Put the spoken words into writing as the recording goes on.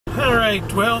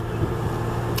Alright, well,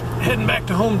 heading back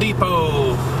to Home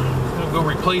Depot. I'm going to go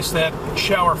replace that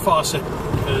shower faucet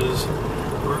because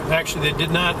actually they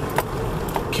did not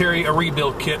carry a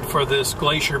rebuild kit for this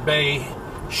Glacier Bay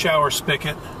shower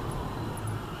spigot.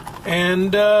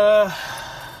 And,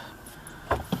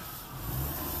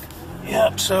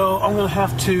 yep, so I'm going to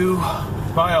have to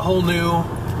buy a whole new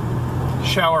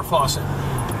shower faucet.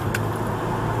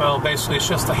 Well, basically it's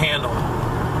just the handle.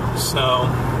 So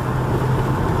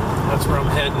that's where I'm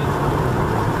heading.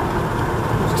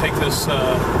 Let's take this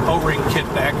O-ring kit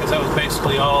back because that was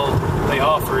basically all they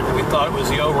offered. We thought it was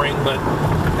the O-ring, but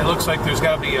it looks like there's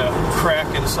got to be a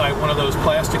crack inside one of those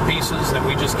plastic pieces that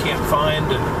we just can't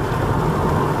find. And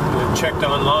we checked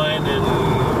online, and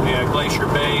yeah, Glacier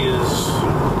Bay is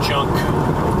junk.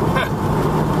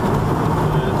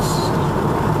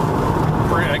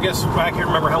 I guess I can't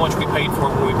remember how much we paid for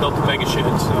it when we built the mega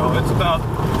shed. So it's about,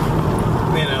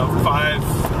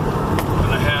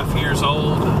 5.5 years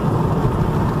old,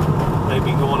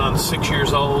 maybe going on 6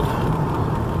 years old.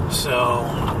 So,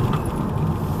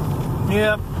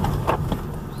 yeah,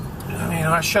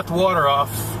 I shut the water off.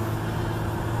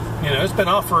 It's been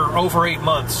off for over 8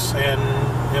 months, and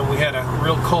we had a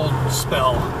real cold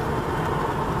spell,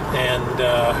 and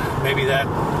maybe that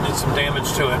did some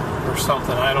damage to it or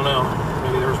something. I don't know.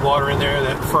 Maybe there was water in there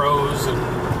that froze and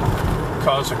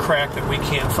caused a crack that we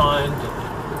can't find.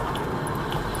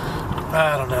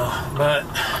 I don't know, but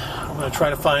I'm going to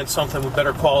try to find something with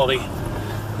better quality.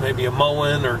 Maybe a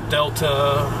Moen or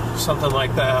Delta, something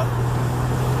like that.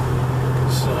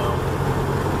 So,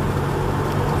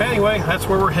 anyway, that's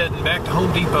where we're heading, back to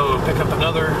Home Depot, pick up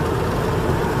another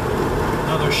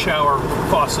shower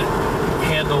faucet,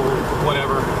 handle,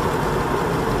 whatever.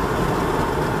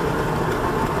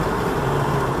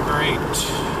 Great.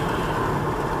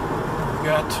 We've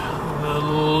got the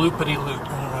loopity-loop.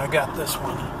 I got this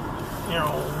one.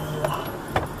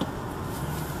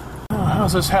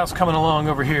 How's this house coming along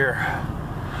over here?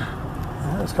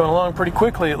 It's coming along pretty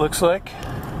quickly, it looks like.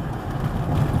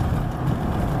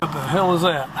 What the hell is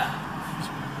that?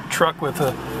 Truck with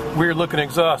a weird looking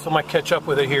exhaust. I might catch up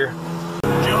with it here.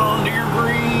 John Deere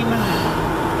green.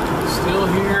 Still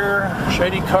here.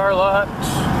 Shady car lot.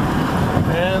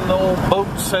 And the old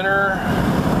boat center.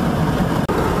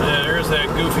 Yeah, there's that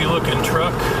goofy looking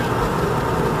truck.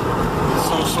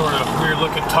 Some sort of weird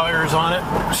looking tires on it.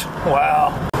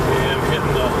 Wow. Yeah, I'm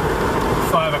hitting the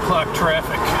 5 o'clock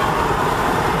traffic.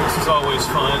 This is always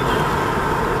fun.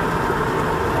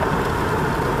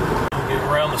 Get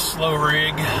around the slow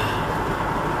rig.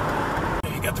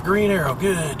 You got the green arrow,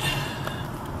 good.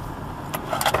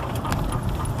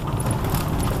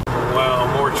 Wow,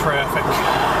 more traffic.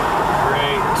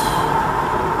 Great.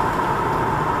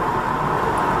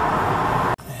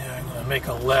 Yeah, I'm gonna make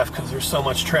a left because there's so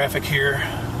much traffic here.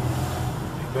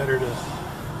 Be better to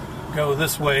go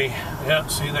this way. Yep,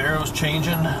 see the arrow's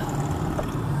changing.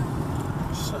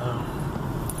 So,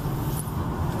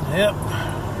 yep,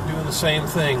 doing the same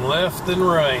thing, left and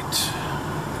right.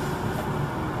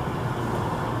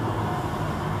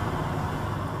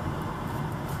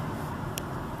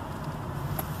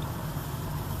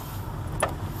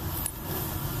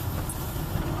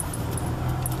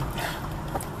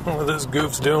 What this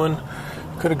goof's doing?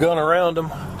 Could have gone around him.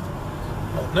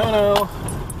 But no.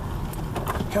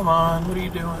 Come on, what are you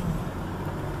doing?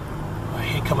 I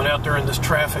hate coming out during this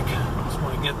traffic. I just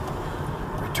want to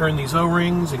return these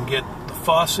O-rings and get the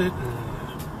faucet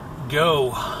and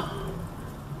go.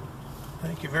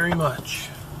 Thank you very much.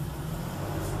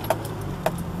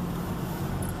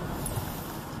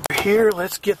 Here,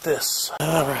 let's get this.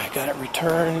 Alright, got it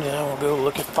returned. Now we'll go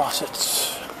look at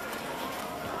faucets.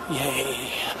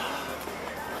 Yay.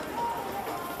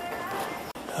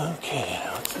 Okay,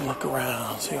 let's look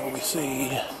around, see what we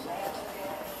see.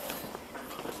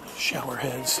 Shower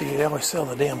heads. See, they always sell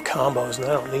the damn combos, and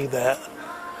I don't need that.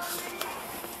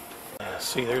 Yeah,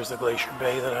 see, there's the Glacier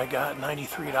Bay that I got,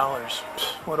 $93.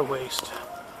 What a waste.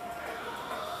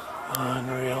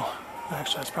 Unreal.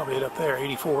 Actually, that's probably it up there,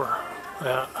 84.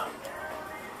 Yeah.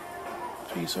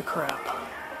 Piece of crap.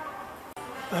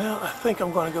 Well, I think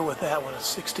I'm going to go with that one.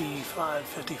 It's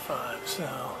 $65.55,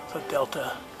 so it's a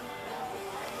Delta.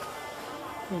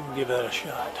 We'll give that a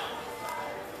shot.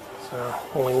 So,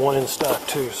 only one in stock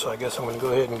too, so I guess I'm going to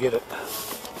go ahead and get it.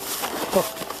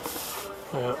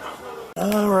 Yeah.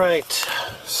 Alright,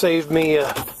 saved me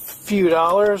a few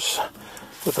dollars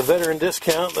with the veteran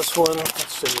discount. This one,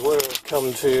 let's see, what did it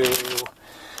come to?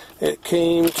 It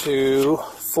came to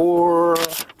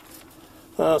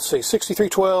let's see,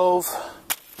 $63.12.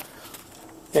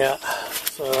 Yeah,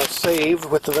 so I saved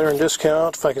with the veteran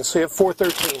discount, if I can see it,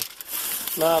 $4.13.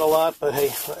 Not a lot, but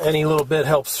hey, any little bit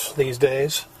helps these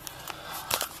days.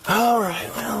 All right,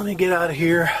 well, let me get out of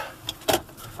here.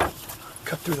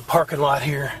 Cut through the parking lot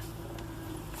here.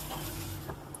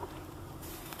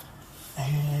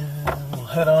 And we'll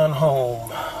head on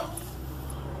home.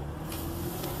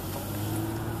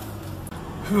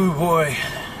 Ooh, boy.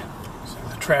 So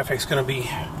the traffic's going to be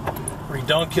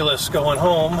redonkulous going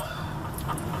home.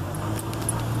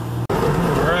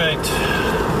 All right.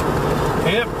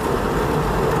 Yep.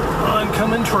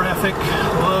 Oncoming traffic.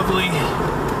 Lovely.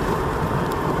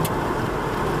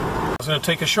 I was going to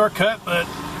take a shortcut, but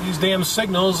these damn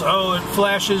signals, oh, it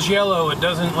flashes yellow. It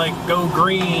doesn't, like, go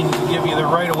green to give you the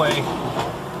right-of-way.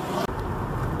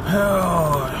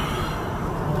 Oh,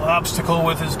 obstacle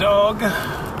with his dog. Yeah,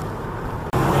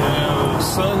 the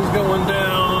sun's going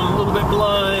down, a little bit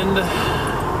blind.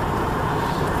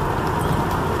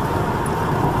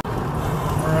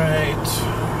 All right,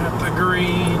 got the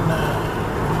green.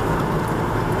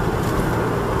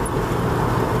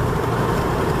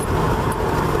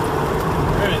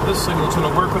 This signal's going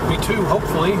to work with me too,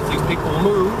 hopefully, if these people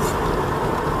move.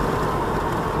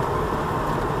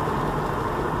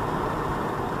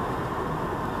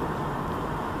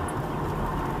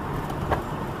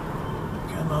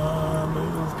 Come on,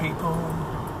 move, people.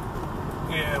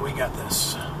 Yeah, we got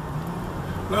this.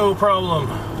 No problem.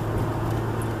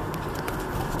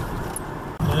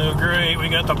 Oh, great, we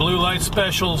got the blue light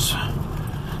specials.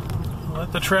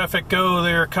 Let the traffic go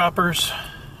there, coppers.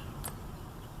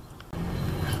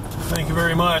 Thank you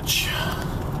very much.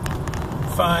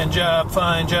 Fine job,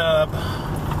 fine job.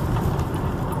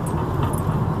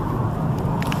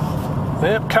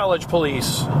 Yep, college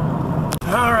police.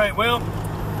 All right, well,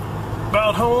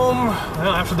 about home.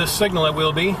 Well, after this signal I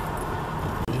will be.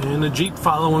 And the Jeep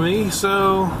following me,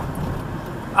 so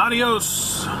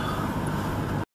adios.